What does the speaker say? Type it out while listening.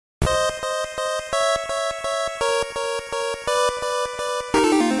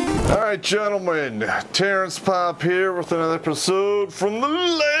Alright, gentlemen, Terrence Popp here with another episode from the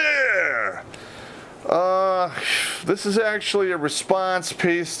Lair. This is actually a response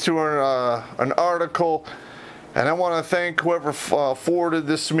piece to an article, and I want to thank whoever forwarded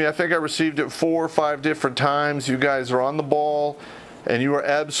this to me. I think I received it 4 or 5 different times. You guys are on the ball, and you are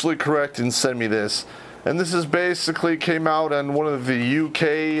absolutely correct in sending me this. And this is basically came out on one of the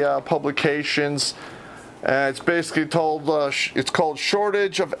UK publications. It's basically told, it's called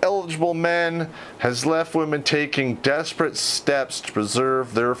 "Shortage of Eligible Men Has Left Women Taking Desperate Steps to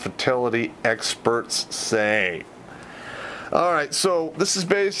Preserve Their Fertility, Experts Say." Alright, so this is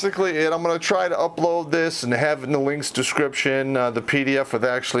basically it. I'm going to try to upload this and have it in the links description, the PDF with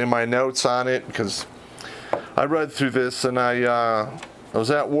actually my notes on it, because I read through this and I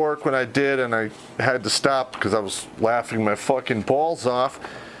was at work when I did, and I had to stop because I was laughing my fucking balls off.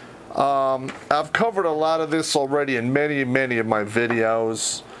 I've covered a lot of this already in many of my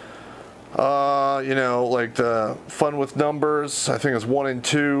videos. You know, like the fun with numbers, I think it's 1 and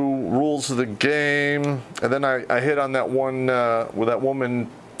 2, rules of the game, and then I hit on that one with that woman.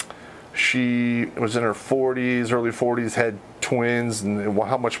 She was in her 40s, early 40s, had twins, and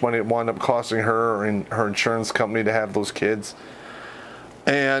how much money it wound up costing her and her insurance company to have those kids.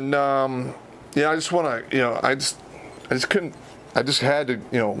 And yeah, I just want to, you know, I just couldn't. I just had to,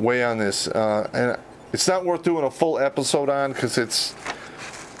 you know, weigh on this, and it's not worth doing a full episode on because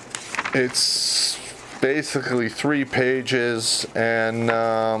it's basically 3 pages, and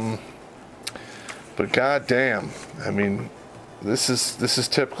but goddamn, I mean, this is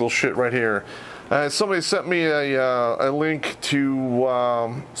typical shit right here. Somebody sent me a link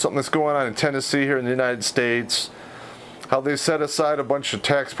to something that's going on in Tennessee here in the United States. How they set aside a bunch of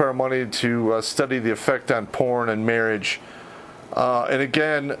taxpayer money to study the effect on porn and marriage. And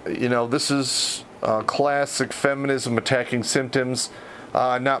again, you know, this is classic feminism attacking symptoms,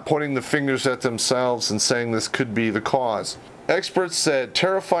 not pointing the fingers at themselves and saying this could be the cause. Experts said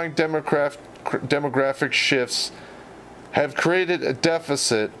terrifying demographic shifts have created a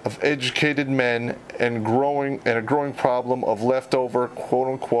deficit of educated men and a growing problem of leftover,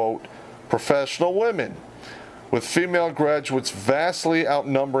 quote-unquote, professional women, with female graduates vastly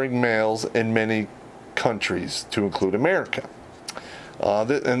outnumbering males in many countries, to include America.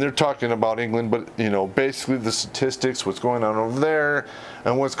 And they're talking about England, but, you know, basically the statistics, what's going on over there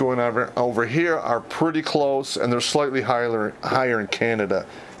and what's going on over here are pretty close, and they're slightly higher in Canada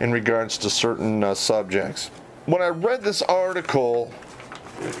in regards to certain subjects. When I read this article,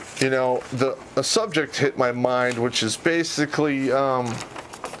 you know, a subject hit my mind, which is basically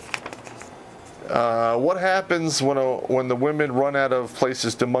what happens when the women run out of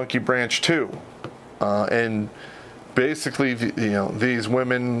places to monkey branch to, and basically, you know, these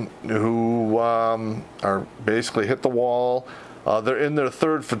women who are basically hit the wall, they're in their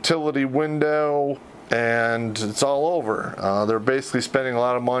 3rd fertility window, and it's all over. They're basically spending a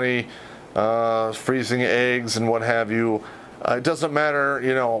lot of money freezing eggs and what have you. It doesn't matter,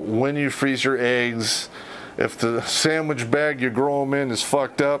 you know, when you freeze your eggs. If the sandwich bag you grow them in is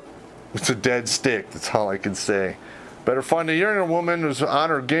fucked up, it's a dead stick. That's all I can say. Better find a younger woman who's on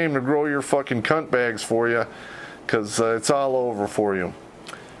her game to grow your fucking cunt bags for you, because it's all over for you.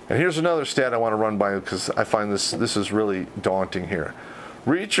 And here's another stat I want to run by, because I find this is really daunting here.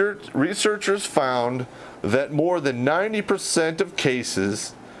 Researchers found that more than 90% of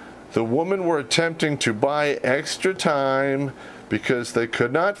cases, the women were attempting to buy extra time because they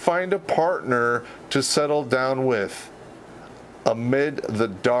could not find a partner to settle down with amid the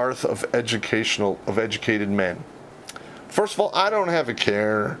dearth of educated men. First of all, I don't have a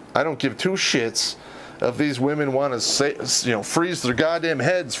care. I don't give 2 shits if these women want to say, you know, freeze their goddamn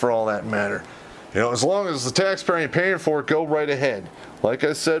heads for all that matter. You know, as long as the taxpayer ain't paying for it, go right ahead. Like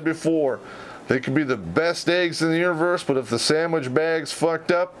I said before, they could be the best eggs in the universe, but if the sandwich bag's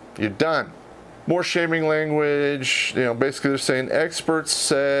fucked up, you're done. More shaming language. You know, basically they're saying experts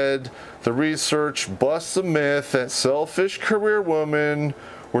said the research busts the myth that selfish career women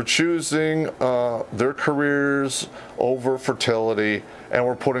were choosing their careers over fertility, and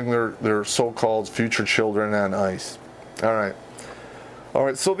we're putting their so-called future children on ice. All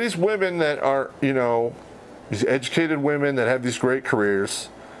right, so these women that are, you know, these educated women that have these great careers,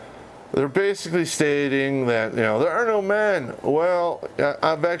 they're basically stating that, you know, there are no men. Well,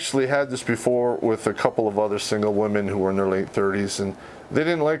 I've actually had this before with a couple of other single women who were in their late 30s, and they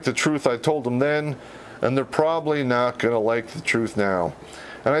didn't like the truth I told them then, and they're probably not going to like the truth now.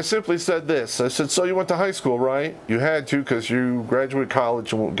 And I simply said this. I said, so you went to high school, right? You had to because you graduated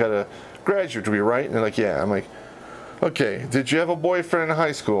college and got a graduate degree, right? And they're like, yeah. I'm like, okay, did you have a boyfriend in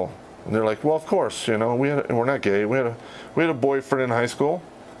high school? And they're like, well, of course, you know, we're not gay. We had a boyfriend in high school.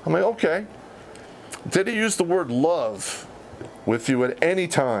 I'm like, okay. Did he use the word love with you at any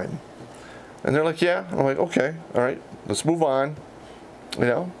time? And they're like, yeah. I'm like, okay, all right, let's move on. You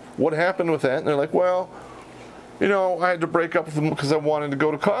know, what happened with that? And they're like, well, you know, I had to break up with him because I wanted to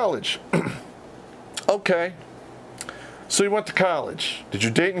go to college. Okay. So you went to college. Did you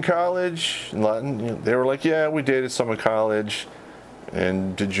date in college? In Latin? You know, they were like, yeah, we dated some in college.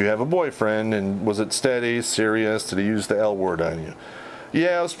 And did you have a boyfriend? And was it steady, serious? Did he use the L word on you?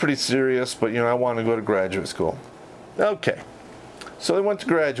 Yeah, it was pretty serious, but, you know, I wanted to go to graduate school. Okay. So they went to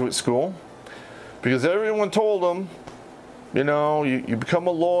graduate school because everyone told them, you know, you become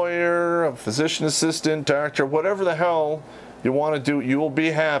a lawyer, a physician assistant, doctor, whatever the hell you want to do, you will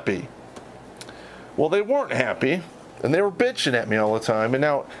be happy. Well, they weren't happy, and they were bitching at me all the time. And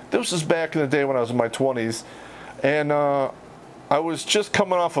now, this was back in the day when I was in my 20s, and I was just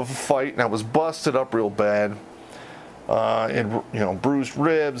coming off of a fight, and I was busted up real bad. And, you know, bruised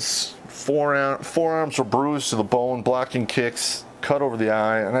ribs, forearms were bruised to the bone, blocking kicks, cut over the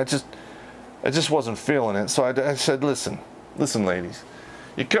eye, and I just wasn't feeling it. So I said, listen, ladies,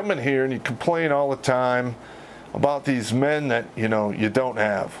 you come in here and you complain all the time about these men that, you know, you don't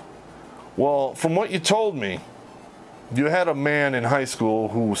have. Well, from what you told me, you had a man in high school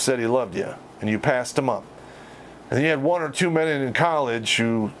who said he loved you, and you passed him up. And you had one or two men in college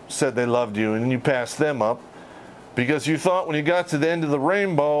who said they loved you, and you passed them up. Because you thought when you got to the end of the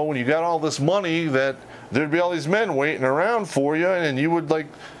rainbow, when you got all this money, that there'd be all these men waiting around for you, and you would, like,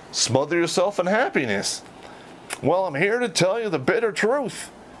 smother yourself in happiness. Well, I'm here to tell you the bitter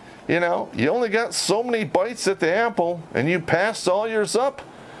truth. You know, you only got so many bites at the apple, and you passed all yours up.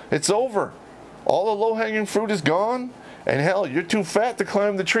 It's over. All the low-hanging fruit is gone, and hell, you're too fat to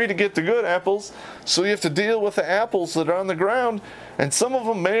climb the tree to get the good apples, so you have to deal with the apples that are on the ground, and some of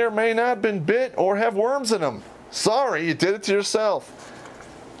them may or may not have been bit or have worms in them. Sorry, you did it to yourself.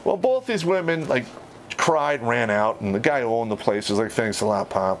 Well, both these women, like, cried, ran out, and the guy who owned the place was like, thanks a lot,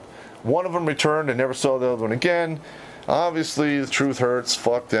 Pop. One of them returned and never saw the other one again. Obviously, the truth hurts.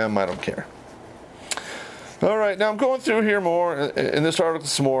 Fuck them. I don't care. All right, now I'm going through here more, in this article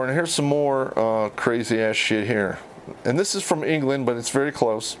some more, and here's some more crazy-ass shit here. And this is from England, but it's very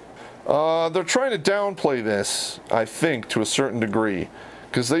close. They're trying to downplay this, I think, to a certain degree.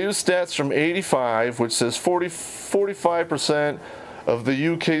 Because they use stats from 85, which says 45% of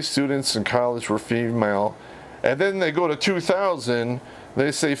the UK students in college were female. And then they go to 2000,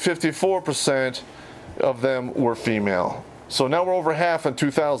 they say 54% of them were female. So now we're over half in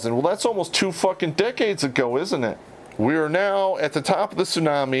 2000. Well, that's almost 2 fucking decades ago, isn't it? We are now at the top of the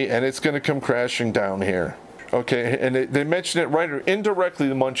tsunami, and it's going to come crashing down here. Okay, and they mention it right or indirectly,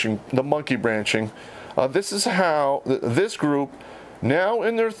 the monkey branching. This is how this group, now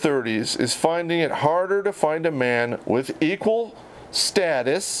in their 30s, is finding it harder to find a man with equal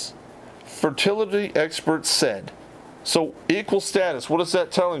status, fertility experts said. So, equal status, what is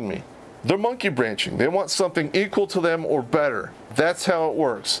that telling me? They're monkey branching. They want something equal to them or better. That's how it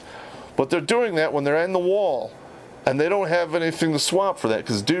works. But they're doing that when they're in the wall, and they don't have anything to swap for that,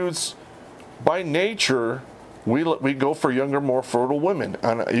 because dudes, by nature, we go for younger, more fertile women.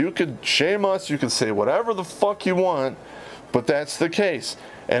 And you could shame us, you could say whatever the fuck you want, but that's the case.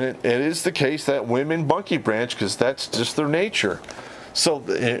 And it is the case that women monkey branch because that's just their nature. So,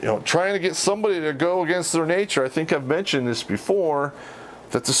 you know, trying to get somebody to go against their nature, I think I've mentioned this before,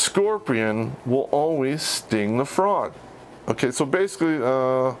 that the scorpion will always sting the frog. Okay, so basically,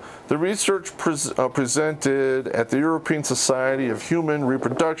 the research presented at the European Society of Human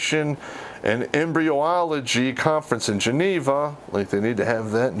Reproduction and Embryology Conference in Geneva, like they need to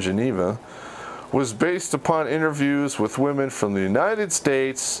have that in Geneva, was based upon interviews with women from the United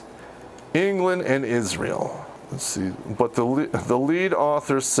States, England, and Israel. Let's see. But the lead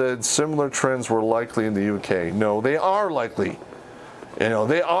author said similar trends were likely in the UK. No, they are likely. You know,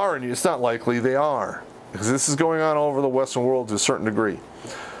 they are, and it's not likely, they are. Because this is going on all over the Western world to a certain degree.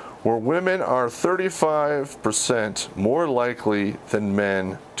 Where women are 35% more likely than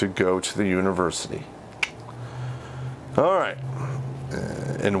men to go to the university. All right.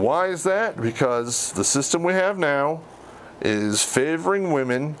 And why is that? Because the system we have now is favoring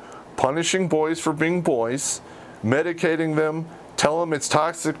women, punishing boys for being boys, medicating them, tell them it's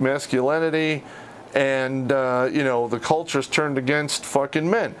toxic masculinity, and, you know, the culture's turned against fucking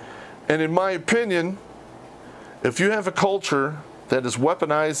men. And in my opinion, if you have a culture that is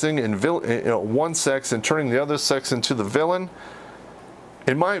weaponizing and one sex and turning the other sex into the villain,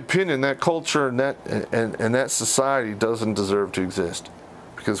 in my opinion, that culture and that society doesn't deserve to exist.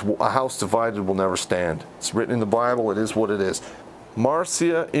 Because a house divided will never stand. It's written in the Bible, it is what it is.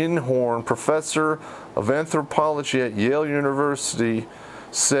 Marcia Inhorn, professor of anthropology at Yale University,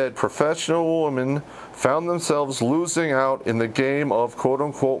 said professional women found themselves losing out in the game of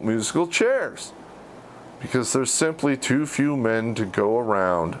quote-unquote musical chairs because there's simply too few men to go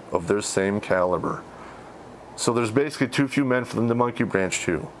around of their same caliber. So there's basically too few men for them to monkey branch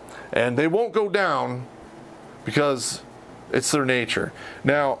to. And they won't go down because it's their nature.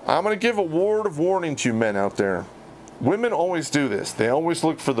 Now, I'm going to give a word of warning to you men out there. Women always do this. They always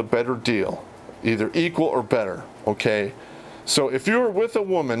look for the better deal, either equal or better, okay? So if you're with a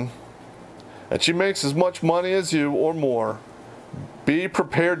woman and she makes as much money as you or more, be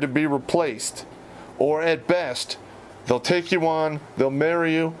prepared to be replaced. Or at best, they'll take you on, they'll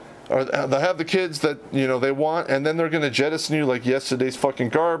marry you, or they'll have the kids that, you know, they want, and then they're going to jettison you like yesterday's fucking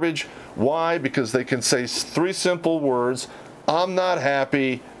garbage. Why? Because they can say 3 simple words: I'm not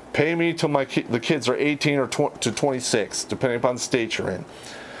happy, pay me till the kids are 18 or to 26, depending upon the state you're in.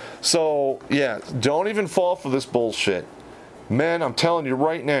 So, yeah, don't even fall for this bullshit. Men, I'm telling you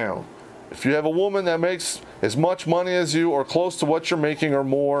right now, if you have a woman that makes as much money as you or close to what you're making or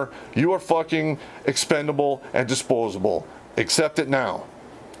more, you are fucking expendable and disposable. Accept it now.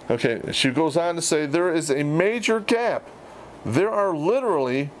 Okay, she goes on to say there is a major gap. There are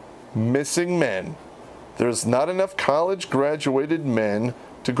literally missing men. There's not enough college graduated men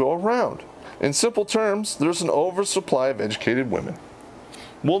to go around. In simple terms, there's an oversupply of educated women.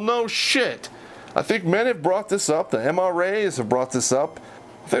 Well, no shit. I think men have brought this up. The MRAs have brought this up.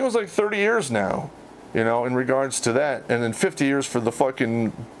 I think it was like 30 years now, you know, in regards to that. And then 50 years for the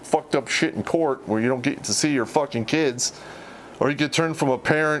fucking fucked up shit in court where you don't get to see your fucking kids. Or you get turned from a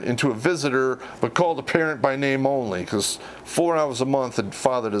parent into a visitor, but called a parent by name only, because 4 hours a month a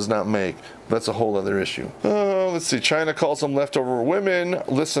father does not make. That's a whole other issue. Let's see. China calls them leftover women.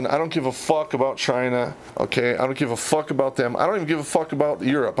 Listen, I don't give a fuck about China, okay? I don't give a fuck about them. I don't even give a fuck about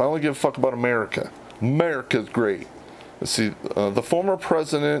Europe. I only give a fuck about America. America's great. Let's see. The former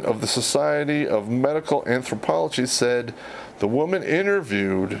president of the Society of Medical Anthropology said the women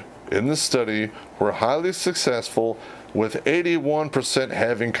interviewed in the study were highly successful, with 81%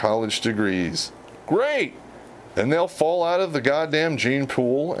 having college degrees. Great! And they'll fall out of the goddamn gene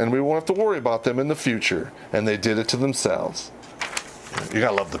pool, and we won't have to worry about them in the future. And they did it to themselves. You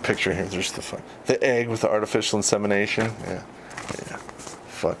gotta love the picture here. There's the egg with the artificial insemination. Yeah.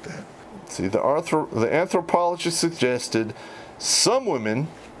 Fuck that. See, the anthropologist suggested some women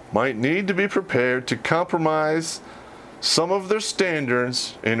might need to be prepared to compromise some of their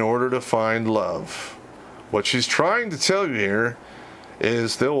standards in order to find love. What she's trying to tell you here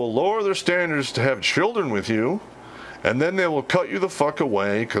is they will lower their standards to have children with you, and then they will cut you the fuck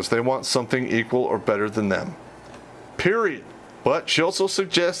away because they want something equal or better than them. Period. But she also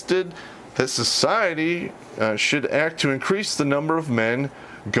suggested that society should act to increase the number of men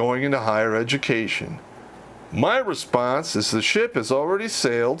going into higher education. My response is the ship has already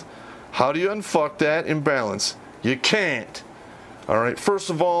sailed. How do you unfuck that imbalance? You can't. Alright, first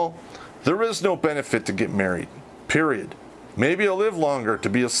of all, there is no benefit to get married. Period. Maybe you'll live longer to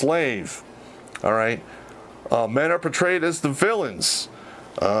be a slave. Alright? Men are portrayed as the villains.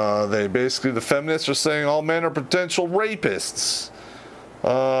 The feminists are saying all men are potential rapists.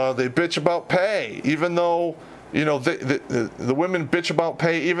 They bitch about pay, even though, you know, the women bitch about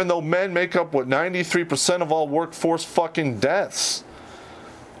pay, even though men make up, 93% of all workforce fucking deaths.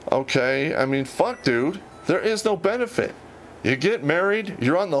 Okay? I mean, fuck, dude. There is no benefit. You get married,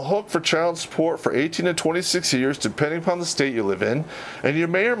 you're on the hook for child support for 18 to 26 years, depending upon the state you live in, and you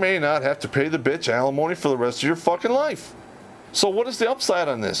may or may not have to pay the bitch alimony for the rest of your fucking life. So what is the upside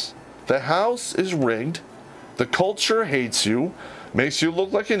on this? The house is rigged, the culture hates you, makes you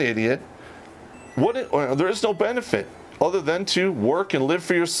look like an idiot. There is no benefit other than to work and live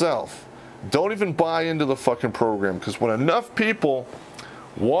for yourself. Don't even buy into the fucking program, because when enough people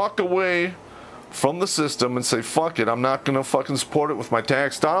walk away from the system and say, fuck it, I'm not going to fucking support it with my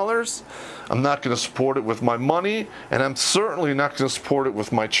tax dollars, I'm not going to support it with my money, and I'm certainly not going to support it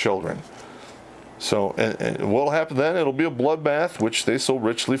with my children. So, and what'll happen then? It'll be a bloodbath, which they so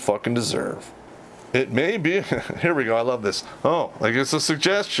richly fucking deserve. It may be, here we go, I love this. Oh, like it's a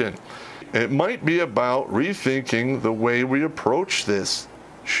suggestion. It might be about rethinking the way we approach this,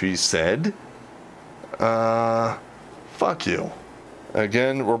 she said. Fuck you.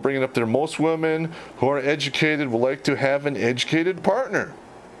 Again, we're bringing up there, most women who are educated would like to have an educated partner.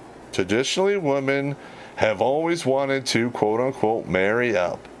 Traditionally, women have always wanted to, quote-unquote, marry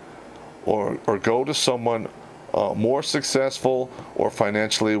up or go to someone more successful or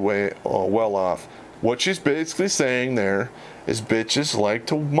financially well off. What she's basically saying there is bitches like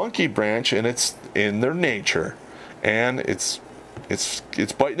to monkey branch, and it's in their nature. And it's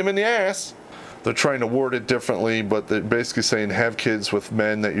biting them in the ass. they're trying to word it differently, but they're basically saying have kids with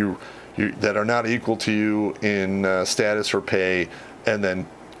men that you that are not equal to you in status or pay, and then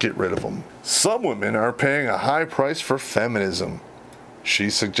get rid of them. Some women are paying a high price for feminism, she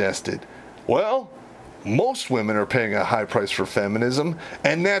suggested. Well, most women are paying a high price for feminism,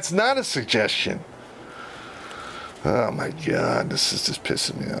 and that's not a suggestion. Oh my God, this is just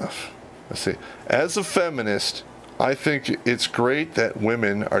pissing me off. Let's see. As a feminist, I think it's great that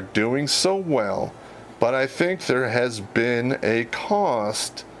women are doing so well, but I think there has been a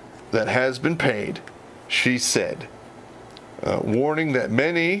cost that has been paid, she said, warning that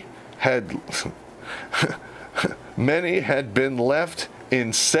many had been left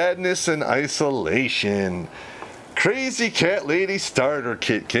in sadness and isolation. Crazy cat lady starter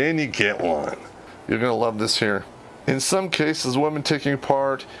kit, can you get one? You're gonna love this here. In some cases, women taking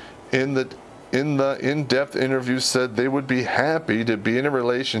part in the in-depth interview said they would be happy to be in a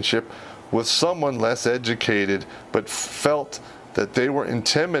relationship with someone less educated, but felt that they were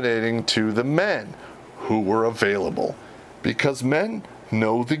intimidating to the men who were available, because men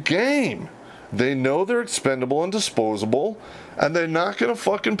know the game. They know they're expendable and disposable, and they're not gonna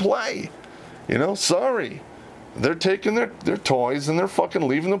fucking play. You know, sorry. They're taking their toys and they're fucking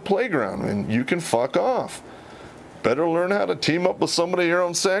leaving the playground, and you can fuck off. Better learn how to team up with somebody of your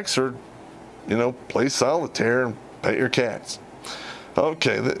own sex, or, you know, play solitaire and pet your cats.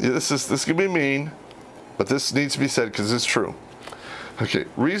 Okay, this could be mean, but this needs to be said because it's true. Okay,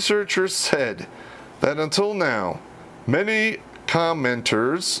 researchers said that until now, many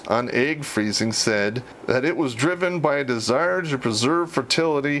commenters on egg freezing said that it was driven by a desire to preserve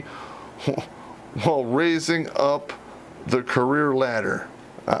fertility while raising up the career ladder.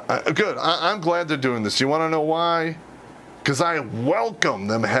 Good. I'm glad they're doing this. You want to know why? Because I welcome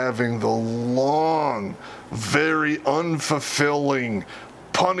them having the long, very unfulfilling,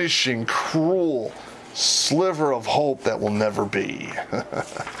 punishing, cruel sliver of hope that will never be.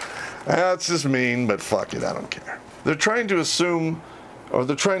 That's just mean, but fuck it, I don't care. They're trying to assume, or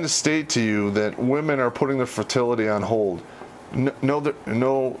they're trying to state to you that women are putting their fertility on hold. No,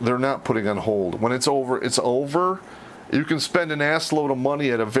 they're not putting on hold. When it's over, it's over. You can spend an ass load of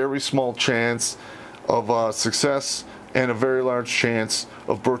money at a very small chance of success and a very large chance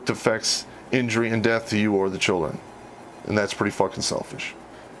of birth defects, injury, and death to you or the children. And that's pretty fucking selfish.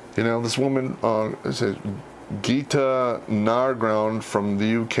 You know, this woman, Geeta Narground from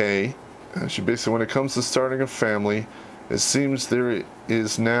the UK, she basically, when it comes to starting a family, it seems there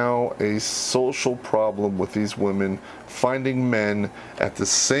is now a social problem with these women finding men at the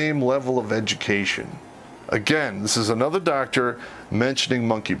same level of education. Again, this is another doctor mentioning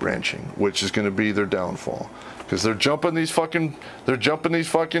monkey branching, which is going to be their downfall, because they're jumping these fucking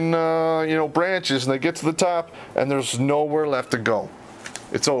branches, and they get to the top, and there's nowhere left to go.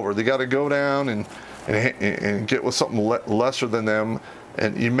 It's over. They got to go down and get with something lesser than them.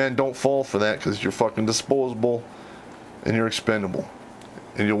 And you men don't fall for that, because you're fucking disposable and you're expendable,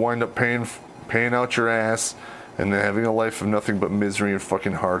 and you'll wind up paying out your ass and having a life of nothing but misery and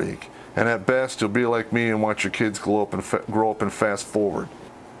fucking heartache. And at best, you'll be like me and watch your kids grow up and fast forward.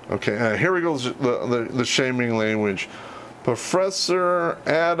 Okay, here we go. The shaming language. Professor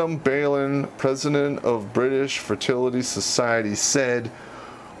Adam Balin, president of British Fertility Society, said,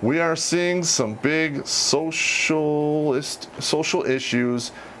 "We are seeing some big social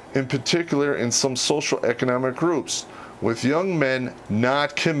issues, in particular in some social economic groups, with young men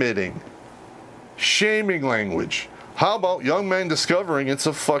not committing." Shaming language. How about young men discovering it's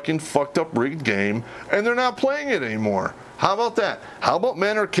a fucking fucked up rigged game and they're not playing it anymore? How about that? How about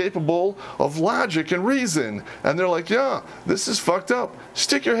men are capable of logic and reason, and they're like, yeah, this is fucked up.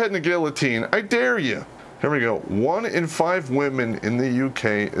 Stick your head in the guillotine. I dare you. Here we go. 1 in 5 women in the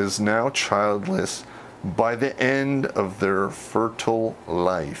UK is now childless by the end of their fertile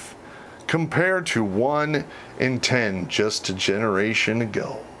life, compared to 1 in 10 just a generation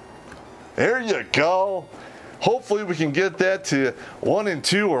ago. There you go. Hopefully we can get that to 1 in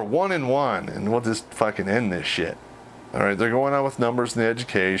 2 or 1 in 1, and we'll just fucking end this shit. All right, they're going on with numbers in the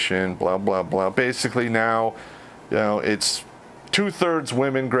education, blah, blah, blah. Basically now, you know, it's 2/3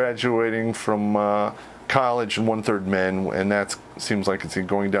 women graduating from college and 1/3 men, and that seems like it's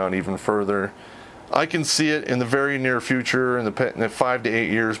going down even further. I can see it in the very near future, in the 5 to 8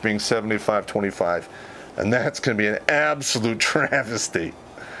 years, being 75-25, and that's going to be an absolute travesty.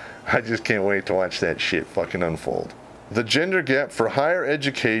 I just can't wait to watch that shit fucking unfold. The gender gap for higher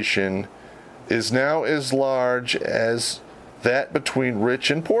education is now as large as that between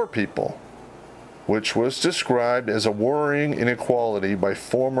rich and poor people, which was described as a worrying inequality by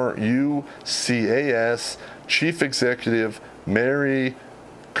former UCAS Chief Executive Mary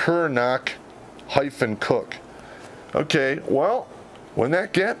Kernock cook. Okay, well, when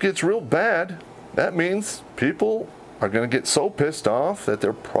that gap gets real bad, that means people are going to get so pissed off that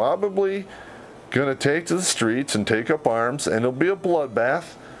they're probably going to take to the streets and take up arms, and it'll be a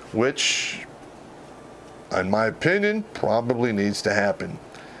bloodbath, which, in my opinion, probably needs to happen.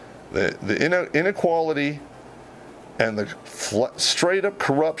 The inequality and the straight up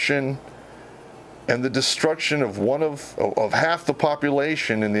corruption and the destruction of of half the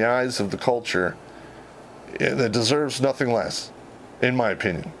population in the eyes of the culture, that deserves nothing less, in my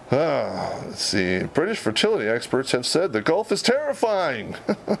opinion. Let's see. British fertility experts have said the Gulf is terrifying.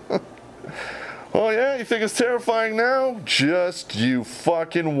 Oh yeah, you think it's terrifying now? Just you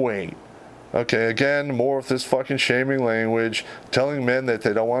fucking wait. Okay, again, more of this fucking shaming language, telling men that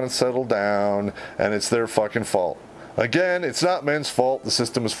they don't want to settle down, and it's their fucking fault. Again, it's not men's fault. The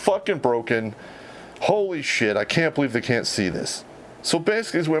system is fucking broken. Holy shit, I can't believe they can't see this. So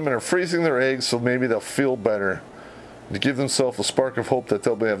basically, these women are freezing their eggs so maybe they'll feel better, to give themselves a spark of hope that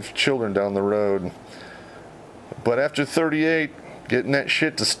they'll have children down the road. But after 38, getting that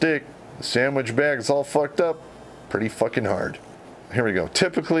shit to stick, the sandwich bag is all fucked up, pretty fucking hard. Here we go.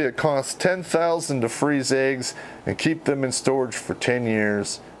 Typically, it costs $10,000 to freeze eggs and keep them in storage for 10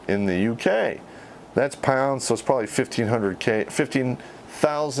 years in the UK. That's pounds, so it's probably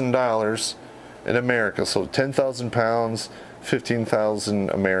 $15,000 in America. So 10,000 pounds, 15,000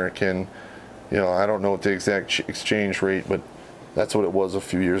 American. You know, I don't know what the exact exchange rate, but that's what it was a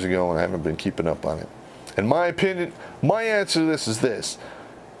few years ago, and I haven't been keeping up on it. In my opinion, my answer to this is this.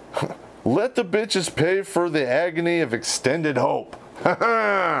 Let the bitches pay for the agony of extended hope.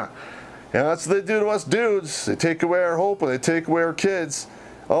 Yeah, that's what they do to us dudes. They take away our hope and they take away our kids.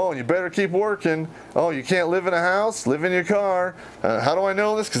 Oh, you better keep working. Oh, you can't live in a house? Live in your car. How do I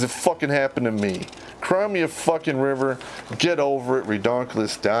know this? Because it fucking happened to me. Cry me a fucking river. Get over it.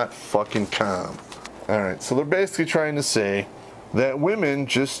 Redonkulous.com. Alright, so they're basically trying to say that women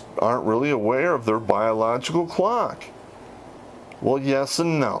just aren't really aware of their biological clock. Well, yes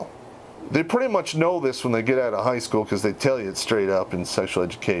and no. They pretty much know this when they get out of high school because they tell you it straight up in sexual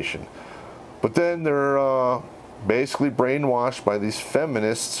education. But then they're basically brainwashed by these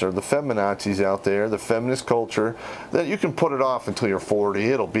feminists or the feminazis out there, the feminist culture, that you can put it off until you're 40,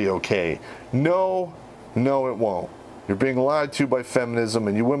 it'll be okay. No, it won't. You're being lied to by feminism,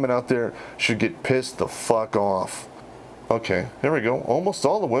 and you women out there should get pissed the fuck off. Okay, here we go. Almost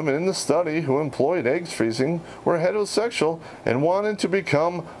all the women in the study who employed eggs freezing were heterosexual and wanted to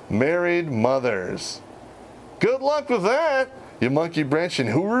become married mothers. Good luck with that, you monkey branching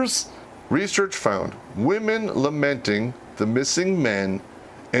hoovers. Research found women lamenting the missing men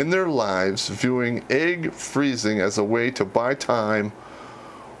in their lives, viewing egg freezing as a way to buy time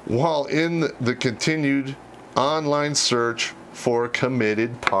while in the continued online search for a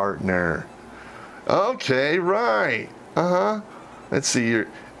committed partner. Okay, right. Let's see.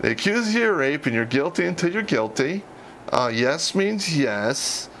 They accuse you of rape and you're guilty until you're guilty. Yes means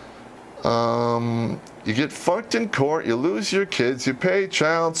yes. You get fucked in court, you lose your kids, you pay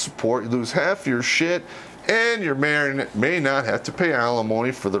child support, you lose half your shit, and your married may not have to pay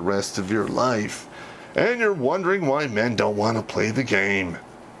alimony for the rest of your life. And you're wondering why men don't want to play the game.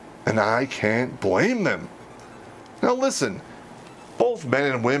 And I can't blame them. Now listen, both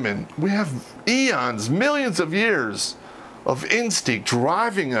men and women, we have eons, millions of years of instinct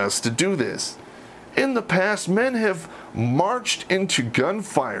driving us to do this. In the past, men have marched into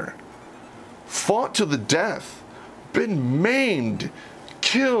gunfire, fought to the death, been maimed,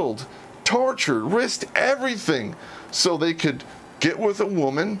 killed, tortured, risked everything so they could get with a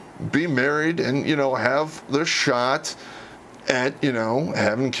woman, be married, and, have their shot at,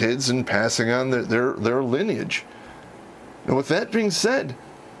 having kids and passing on their lineage. And with that being said,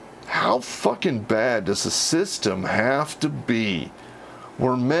 how fucking bad does the system have to be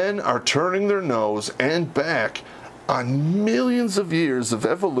where men are turning their nose and back on millions of years of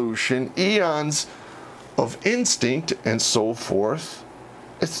evolution, eons of instinct, and so forth?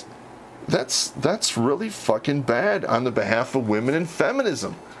 That's really fucking bad on the behalf of women and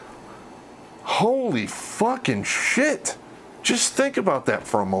feminism. Holy fucking shit. Just think about that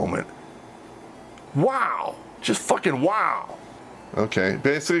for a moment. Wow. Just fucking wow. Okay,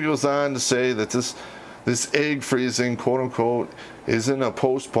 basically goes on to say that this egg freezing, quote unquote, isn't a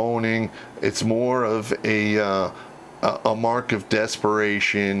postponing. It's more of a mark of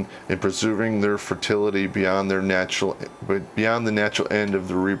desperation in preserving their fertility beyond the natural end of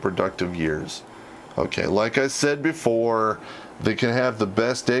the reproductive years. Okay, like I said before, they can have the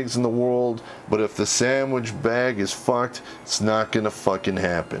best eggs in the world, but if the sandwich bag is fucked, it's not gonna fucking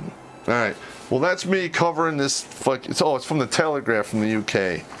happen. All right. Well, that's me covering this. It's from the Telegraph from the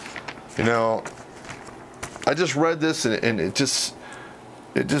UK. I just read this and it just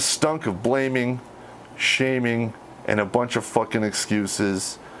stunk of blaming, shaming, and a bunch of fucking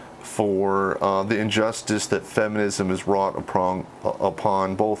excuses for the injustice that feminism has wrought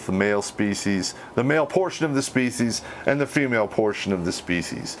upon both the male species, the male portion of the species, and the female portion of the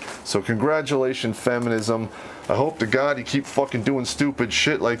species. So congratulations, feminism. I hope to God you keep fucking doing stupid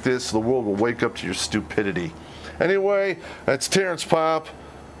shit like this so the world will wake up to your stupidity. Anyway, that's Terrence Popp.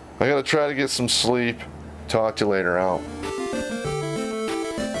 I gotta try to get some sleep. Talk to you later. Out.